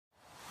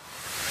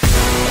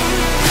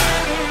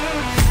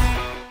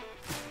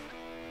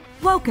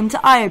welcome to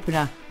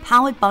EyeOpener,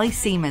 powered by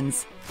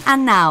Siemens.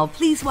 And now,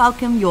 please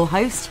welcome your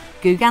host,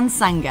 Gugan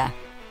Sanger.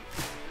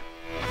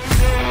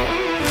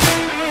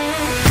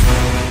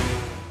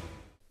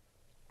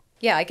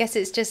 Yeah, I guess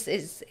it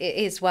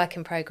is work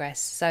in progress.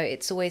 So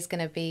it's always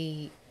going to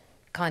be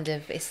kind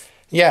of this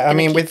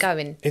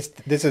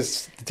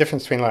is the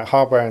difference between like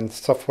hardware and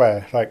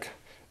software. Like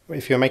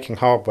if you're making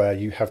hardware,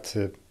 you have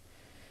to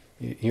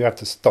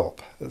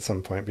stop at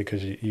some point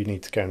because you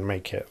need to go and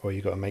make it, or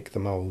you've got to make the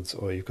molds,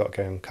 or you've got to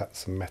go and cut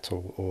some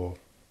metal or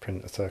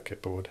print a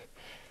circuit board.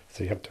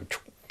 So you have to,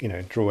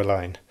 draw a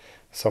line.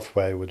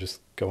 Software will just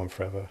go on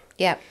forever.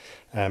 Yeah.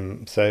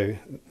 So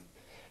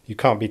you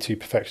can't be too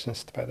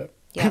perfectionist about it.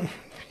 Yeah.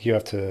 You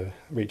have to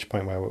reach a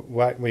point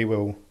where we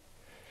will.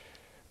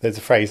 There's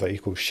a phrase like you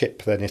call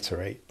ship then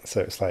iterate.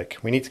 So it's like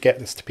we need to get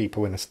this to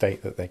people in a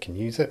state that they can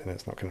use it and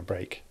it's not going to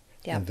break.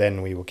 Yeah. And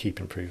then we will keep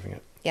improving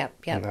it. Yeah.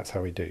 Yeah. And that's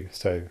how we do.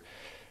 So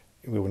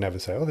we will never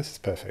say, "Oh, this is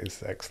perfect.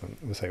 This is excellent."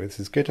 We'll say, "This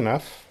is good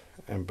enough,"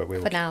 but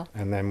we'll for now.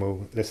 And then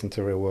we'll listen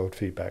to real world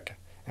feedback.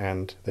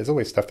 And there's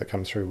always stuff that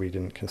comes through we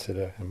didn't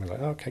consider, and we're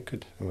like, oh, okay,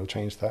 good, and we'll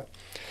change that.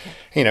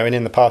 Yeah. And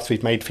in the past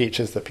we've made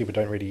features that people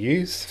don't really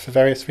use for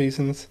various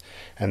reasons,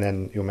 and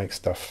then you'll make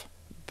stuff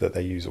that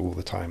they use all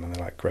the time, and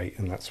they're like, great,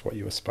 and that's what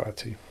you aspire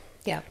to.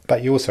 Yeah.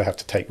 But you also have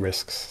to take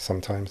risks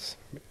sometimes.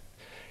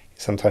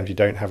 Sometimes you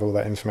don't have all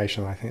that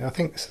information. I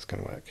think this is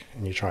going to work,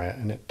 and you try it,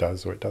 and it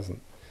does or it doesn't.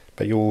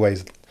 But you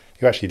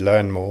actually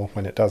learn more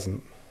when it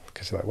doesn't,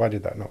 because you're like, why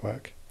did that not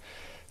work?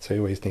 So you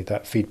always need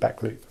that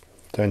feedback loop.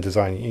 So in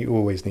design, you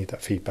always need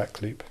that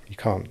feedback loop. You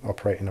can't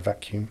operate in a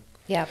vacuum.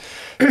 Yeah.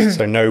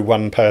 So no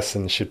one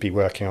person should be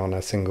working on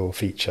a single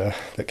feature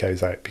that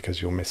goes out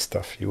because you'll miss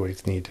stuff. You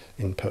always need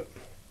input.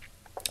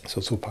 So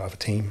it's all part of a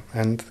team.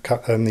 And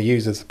the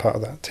users are part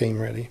of that team,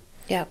 really.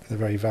 Yeah. They're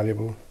very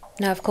valuable.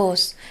 No, of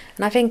course.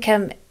 And I think,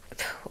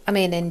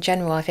 in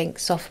general, I think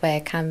software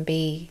can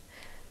be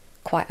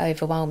quite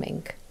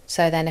overwhelming.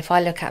 So then if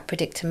I look at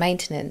predictive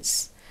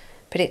maintenance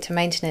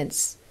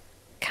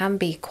can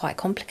be quite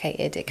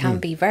complicated. It can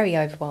be very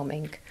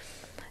overwhelming.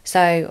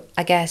 So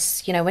I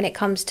guess, when it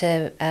comes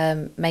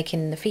to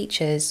making the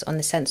features on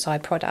the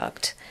Senseye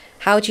product,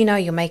 how do you know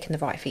you're making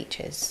the right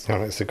features?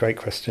 Oh, it's a great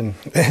question.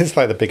 It's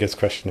like the biggest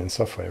question in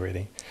software,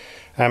 really.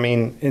 I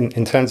mean,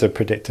 in terms of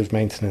predictive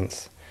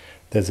maintenance,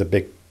 there's a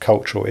big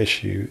cultural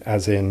issue,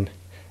 as in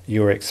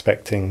you're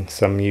expecting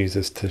some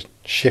users to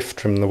shift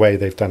from the way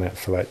they've done it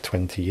for like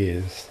 20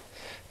 years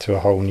to a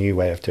whole new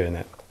way of doing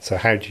it. So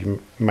how do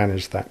you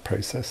manage that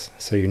process?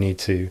 So you need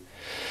to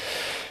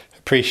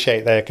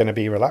appreciate they're going to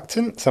be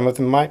reluctant. Some of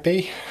them might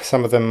be.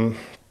 Some of them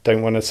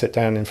don't want to sit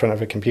down in front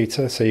of a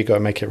computer. So you've got to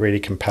make it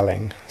really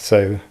compelling.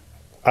 So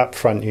up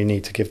front, you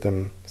need to give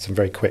them some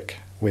very quick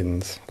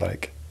wins.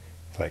 Like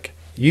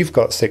you've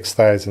got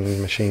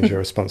 6,000 machines you're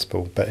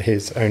responsible, but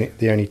here's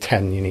the only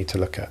 10 you need to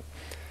look at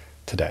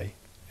today.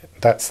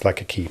 That's like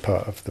a key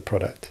part of the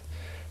product.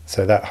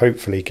 So that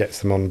hopefully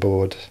gets them on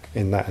board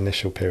in that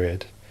initial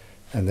period.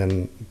 And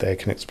then they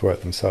can explore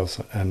it themselves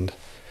and,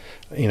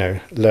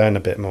 learn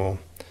a bit more.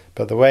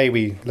 But the way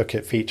we look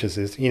at features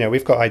is,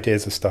 we've got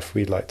ideas of stuff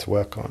we'd like to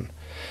work on,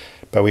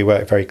 but we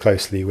work very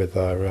closely with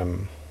our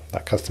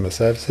customer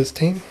services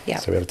team. Yeah.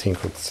 So we have a team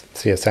called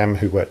CSM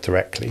who work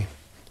directly.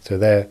 So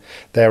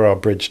they're our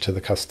bridge to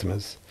the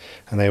customers,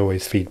 and they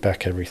always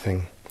feedback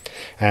everything.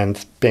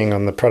 And being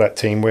on the product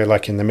team, we're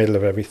like in the middle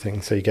of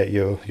everything. So you get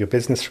your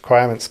business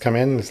requirements come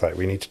in. It's like,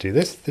 we need to do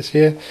this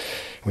year.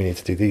 We need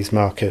to do these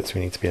markets. We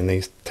need to be in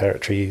these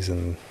territories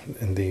and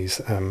in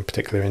these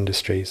particular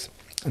industries.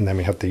 And then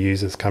we have the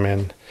users come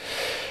in.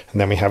 And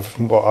then we have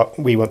what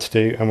we want to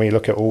do. And we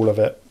look at all of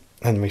it.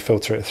 And we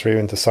filter it through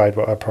and decide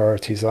what our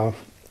priorities are.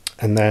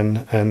 And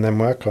then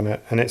work on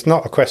it. And it's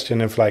not a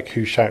question of like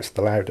who shouts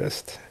the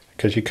loudest.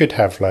 Because you could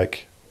have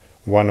like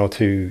one or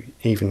two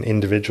even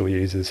individual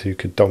users who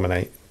could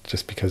dominate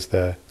just because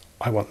they're,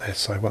 I want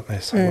this, I want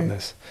this, I want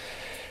this.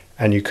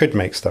 And you could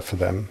make stuff for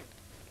them,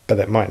 but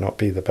that might not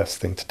be the best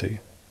thing to do.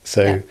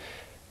 So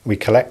we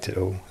collect it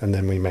all and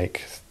then we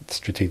make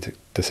strategic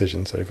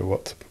decisions over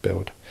what to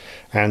build.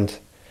 And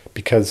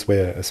because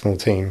we're a small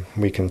team,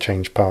 we can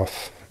change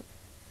path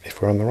if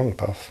we're on the wrong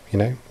path. We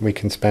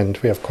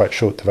have quite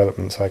short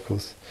development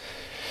cycles.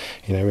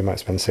 We might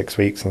spend 6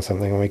 weeks on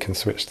something and we can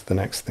switch to the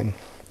next thing.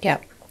 Yeah.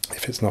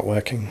 If it's not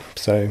working.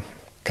 So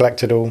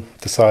collect it all,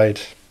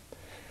 decide,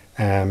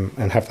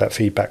 and have that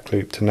feedback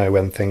loop to know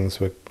when things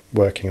were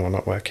working or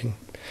not working.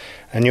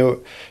 And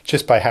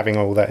just by having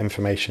all that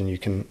information, you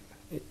can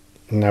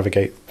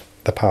navigate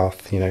the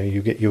path.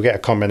 You'll get a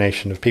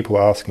combination of people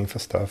asking for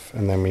stuff,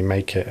 and then we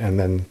make it, and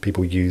then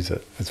people use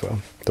it as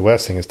well. The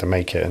worst thing is to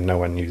make it and no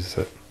one uses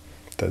it.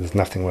 There's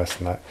nothing worse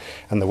than that.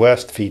 And the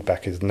worst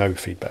feedback is no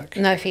feedback.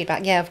 No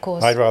feedback, yeah, of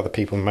course. I'd rather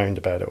people moaned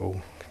about it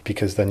all,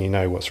 because then you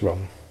know what's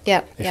wrong.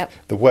 Yeah.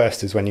 The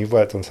worst is when you've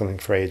worked on something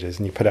for ages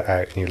and you put it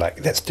out and you're like,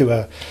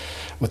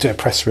 we'll do a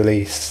press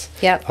release.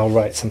 Yeah. I'll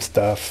write some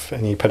stuff,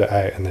 and you put it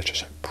out and they're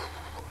just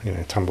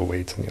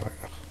tumbleweeds, and you're like,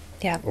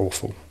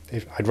 awful.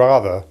 I'd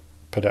rather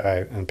put it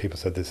out and people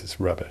said this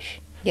is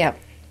rubbish. Yeah.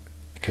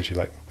 because you're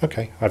like,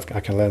 okay, I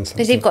can learn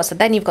something. Because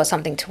then you've got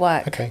something to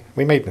work. Okay,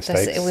 we made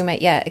mistakes.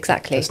 Yeah,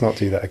 exactly. Let's not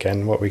do that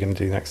again. What are we going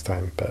to do next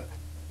time? But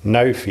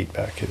no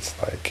feedback is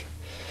like,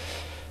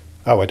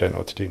 oh, I don't know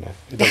what to do now.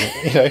 It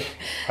doesn't,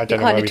 I don't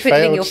know why we failed. You're kind of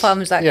twiddling your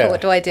thumbs like,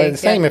 what do I do? But the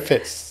same if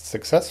it's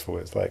successful.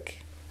 It's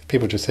like,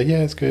 people just say, yeah,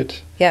 it's good.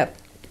 Yeah.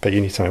 But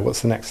you need to know,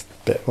 what's the next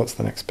bit? What's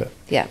the next bit?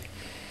 Yeah.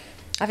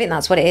 I think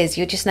that's what it is.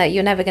 You just know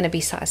you're never going to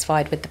be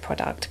satisfied with the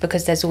product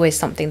because there's always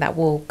something that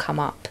will come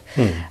up.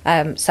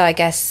 So I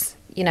guess,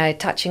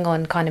 touching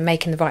on kind of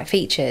making the right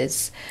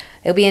features,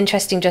 it'll be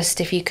interesting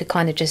just if you could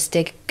kind of just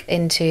dig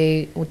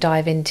into or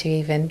dive into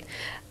even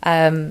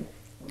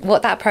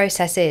what that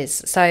process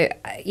is. So,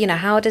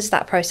 how does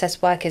that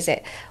process work? Is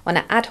it on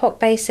an ad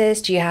hoc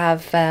basis? Do you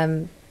have,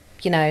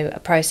 a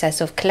process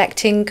of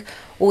collecting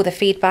all the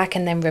feedback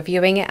and then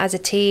reviewing it as a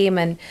team?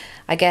 And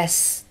I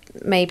guess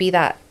maybe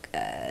that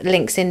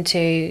links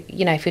into,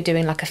 if you're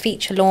doing like a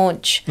feature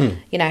launch,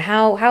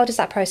 how does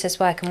that process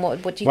work, and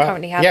what do you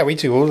currently have? Yeah, we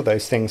do all of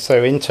those things.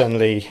 So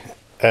internally,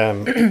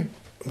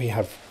 we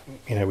have,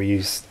 we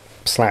use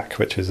Slack,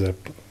 which is a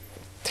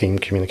team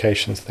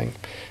communications thing.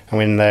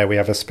 And in there, we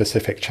have a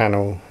specific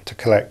channel to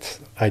collect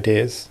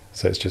ideas.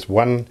 So it's just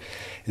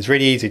it's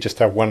really easy just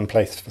to have one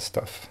place for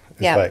stuff.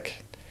 It's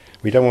like,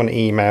 we don't want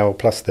email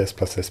plus this,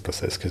 plus this,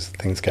 plus this, because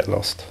things get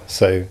lost.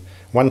 So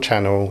one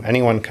channel,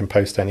 anyone can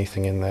post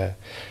anything in there.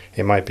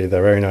 It might be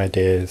their own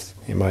ideas,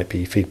 it might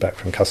be feedback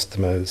from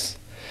customers,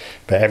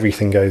 but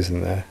everything goes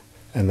in there.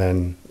 And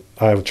then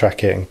I will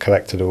track it and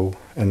collect it all,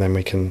 and then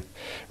we can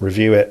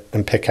review it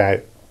and pick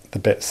out the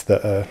bits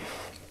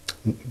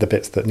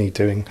that need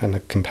doing and are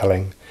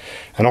compelling.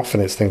 And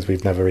often it's things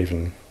we've never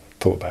even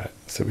thought about,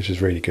 which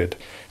is really good.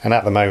 And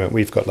at the moment,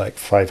 we've got like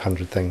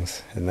 500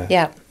 things in there.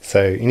 Yeah.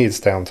 So you need to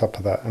stay on top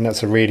of that. And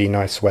that's a really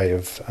nice way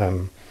of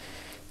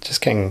just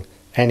getting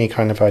any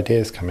kind of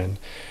ideas come in.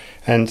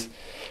 And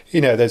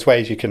there's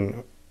ways you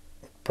can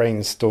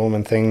brainstorm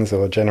and things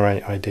or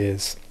generate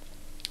ideas,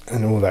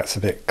 and all that's a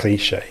bit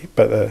cliche.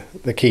 But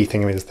the key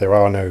thing is there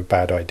are no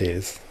bad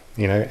ideas.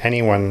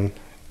 Anyone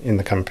in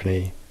the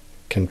company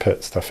can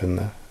put stuff in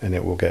there and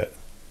it will get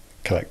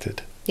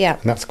collected. Yeah.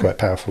 And that's quite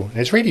powerful.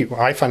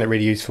 I find it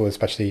really useful,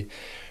 especially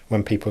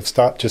when people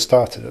have just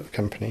started at the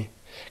company,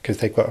 because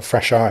they've got a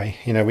fresh eye.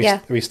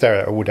 We stare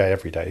at it all day,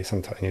 every day.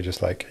 Sometimes you're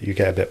just like, you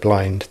get a bit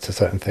blind to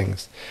certain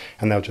things,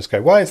 and they'll just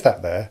go, why is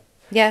that there?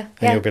 Yeah.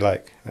 And you'll be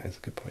like, that is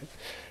a good point.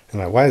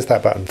 And like, why is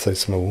that button so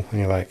small? And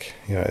you're like,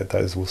 that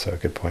is also a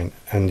good point.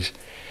 And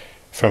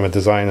from a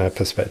designer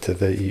perspective,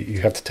 that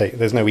you have to take,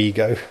 there's no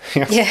ego.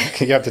 You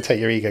have to take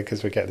your ego,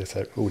 because we get this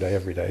all day,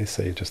 every day.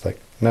 So you're just like,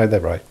 no, they're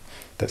right.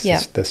 Let's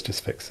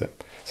just fix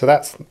it. So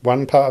that's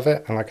one part of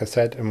it. And like I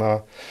said,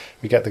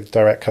 we get the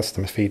direct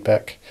customer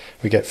feedback.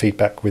 We get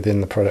feedback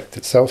within the product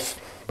itself,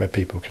 where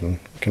people can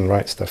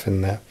write stuff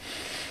in there.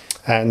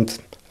 And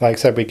like I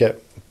said, we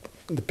get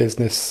the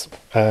business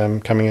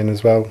coming in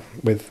as well,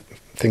 with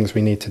things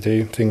we need to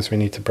do, things we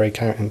need to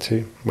break out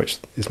into, which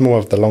is more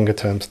of the longer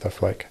term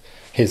stuff, like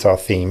here's our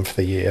theme for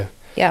the year.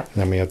 Yeah. And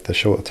then we have the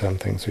shorter term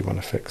things we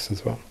want to fix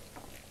as well.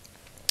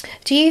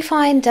 Do you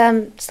find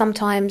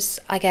sometimes,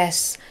 I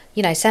guess,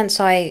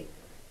 Senseye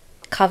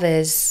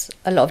covers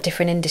a lot of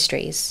different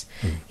industries,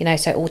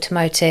 so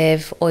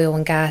automotive, oil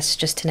and gas,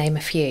 just to name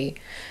a few.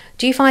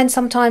 Do you find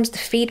sometimes the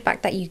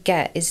feedback that you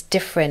get is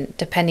different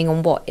depending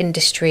on what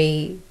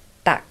industry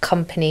that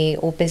company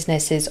or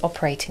business is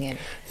operating in?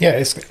 Yeah,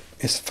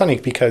 it's funny,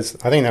 because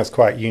I think that's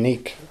quite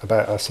unique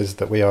about us, is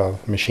that we are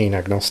machine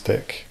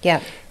agnostic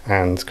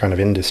and kind of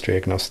industry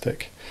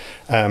agnostic.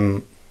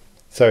 So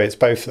it's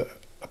both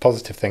a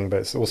positive thing,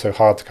 but it's also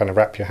hard to kind of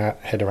wrap your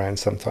head around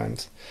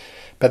sometimes.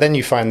 But then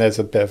you find there's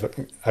a bit of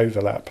an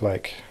overlap,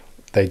 like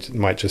they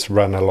might just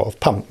run a lot of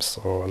pumps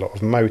or a lot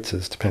of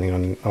motors,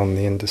 depending on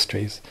the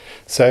industries.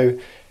 So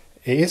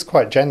it is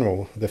quite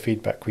general, the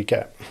feedback we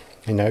get.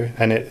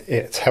 And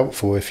it's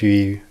helpful if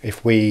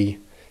we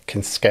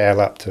can scale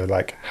up to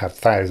like have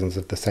thousands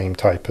of the same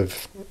type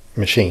of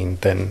machine,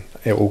 then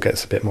it all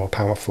gets a bit more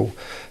powerful.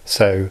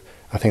 So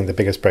I think the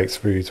biggest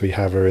breakthroughs we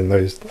have are in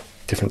those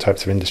different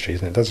types of industries,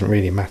 and it doesn't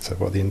really matter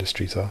what the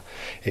industries are.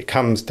 It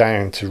comes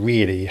down to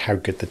really how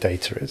good the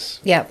data is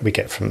we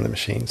get from the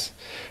machines.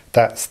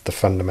 That's the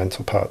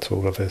fundamental part to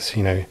all of this.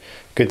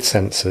 Good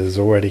sensors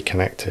already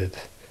connected,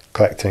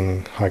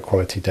 collecting high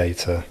quality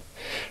data.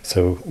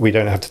 So we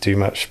don't have to do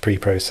much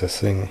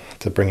pre-processing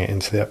to bring it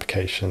into the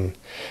application.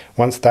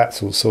 Once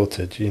that's all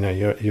sorted,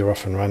 you're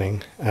off and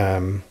running,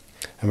 and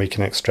we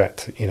can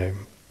extract,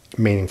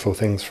 meaningful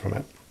things from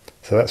it.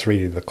 So that's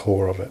really the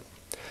core of it.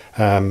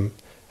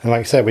 And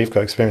like I said, we've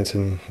got experience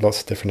in lots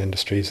of different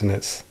industries, and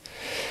it's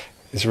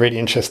really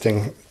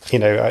interesting.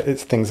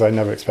 It's things I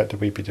never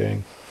expected we'd be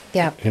doing.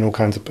 Yeah. In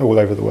all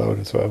over the world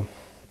as well.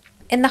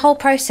 In the whole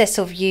process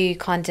of you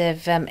kind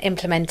of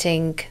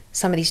implementing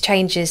some of these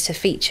changes to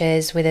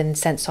features within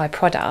Senseye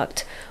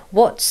product,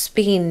 what's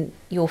been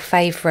your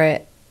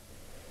favourite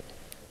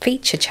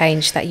feature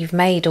change that you've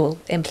made or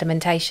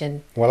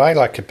implementation? Well, I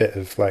like a bit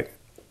of like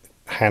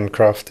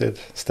handcrafted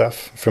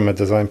stuff from a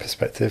design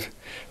perspective,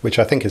 which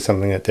I think is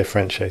something that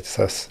differentiates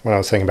us. When I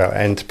was saying about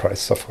enterprise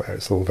software,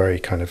 it's all very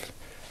kind of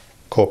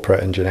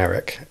corporate and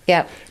generic.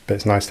 Yeah. But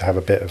it's nice to have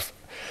a bit of,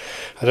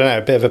 I don't know,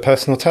 a bit of a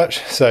personal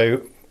touch.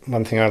 So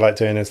one thing I like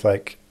doing is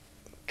like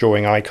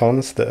drawing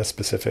icons that are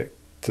specific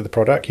to the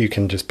product. You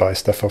can just buy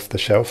stuff off the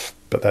shelf,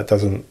 but that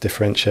doesn't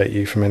differentiate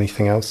you from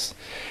anything else.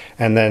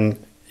 And then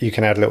you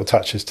can add little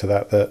touches to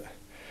that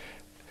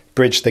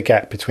bridge the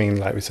gap between,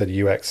 like we said,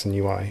 UX and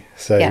UI.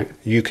 So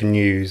you can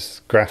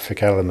use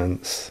graphic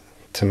elements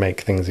to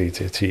make things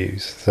easier to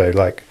use. So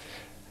like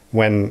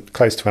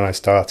close to when I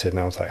started, and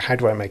I was like, how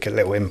do I make a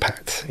little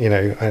impact? You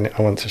know, and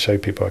I want to show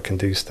people I can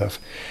do stuff.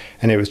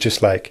 And it was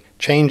just like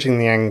changing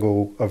the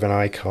angle of an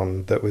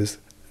icon that was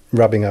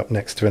rubbing up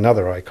next to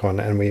another icon,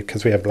 and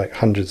because we have like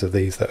hundreds of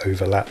these that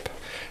overlap,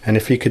 and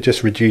if you could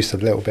just reduce a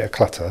little bit of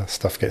clutter,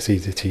 stuff gets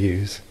easier to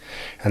use.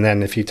 And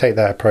then if you take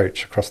that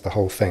approach across the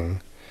whole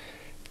thing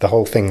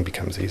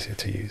becomes easier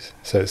to use.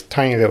 So it's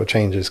tiny little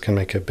changes can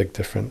make a big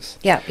difference.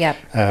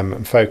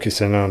 And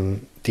focusing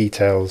on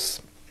detail,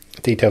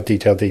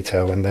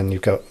 and then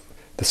you've got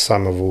the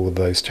sum of all of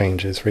those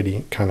changes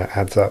really kind of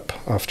adds up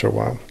after a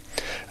while.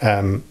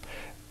 And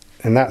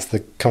that's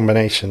the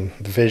combination,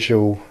 the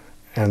visual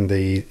and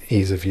the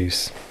ease of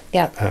use.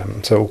 So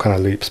it all kind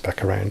of loops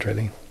back around,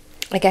 really.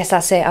 I guess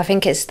that's it. I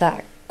think it's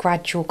that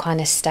gradual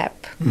kind of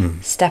step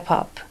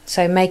up.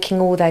 So making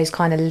all those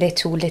kind of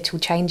little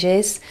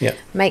changes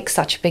makes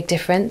such a big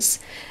difference.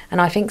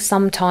 And I think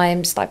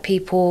sometimes like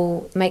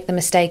people make the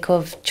mistake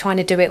of trying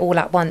to do it all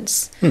at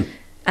once.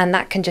 And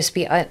that can just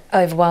be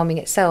overwhelming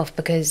itself,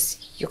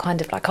 because you're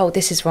kind of like, oh,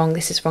 this is wrong,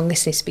 this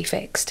needs to be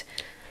fixed.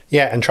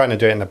 Yeah, and trying to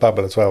do it in a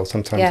bubble as well.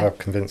 Sometimes I've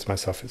convinced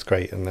myself it's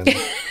great, and then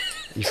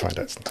you find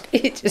out.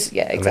 It just,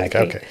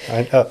 exactly.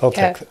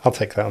 Okay, I'll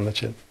take that on the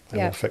chin.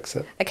 And we'll fix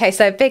it. Okay,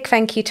 so big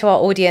thank you to our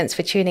audience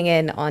for tuning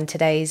in on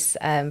today's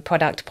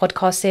product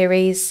podcast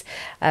series.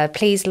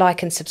 Please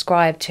like and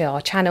subscribe to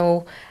our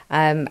channel,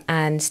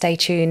 and stay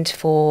tuned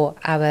for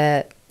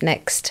our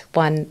next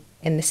one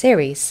in the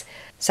series.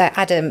 So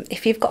Adam,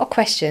 if you've got a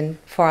question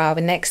for our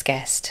next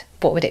guest,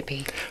 what would it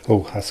be?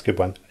 Oh, that's a good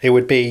one. It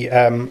would be,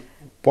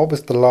 what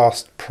was the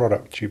last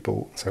product you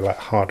bought? So like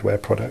hardware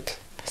product.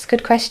 That's a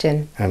good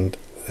question. And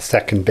the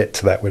second bit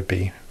to that would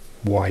be,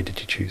 why did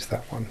you choose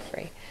that one?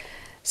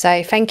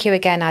 So thank you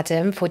again,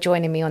 Adam, for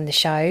joining me on the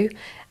show.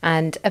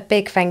 And a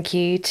big thank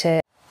you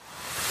to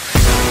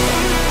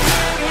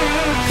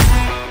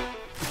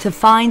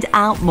find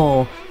out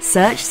more,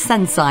 search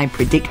Senseye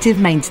Predictive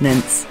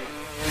Maintenance.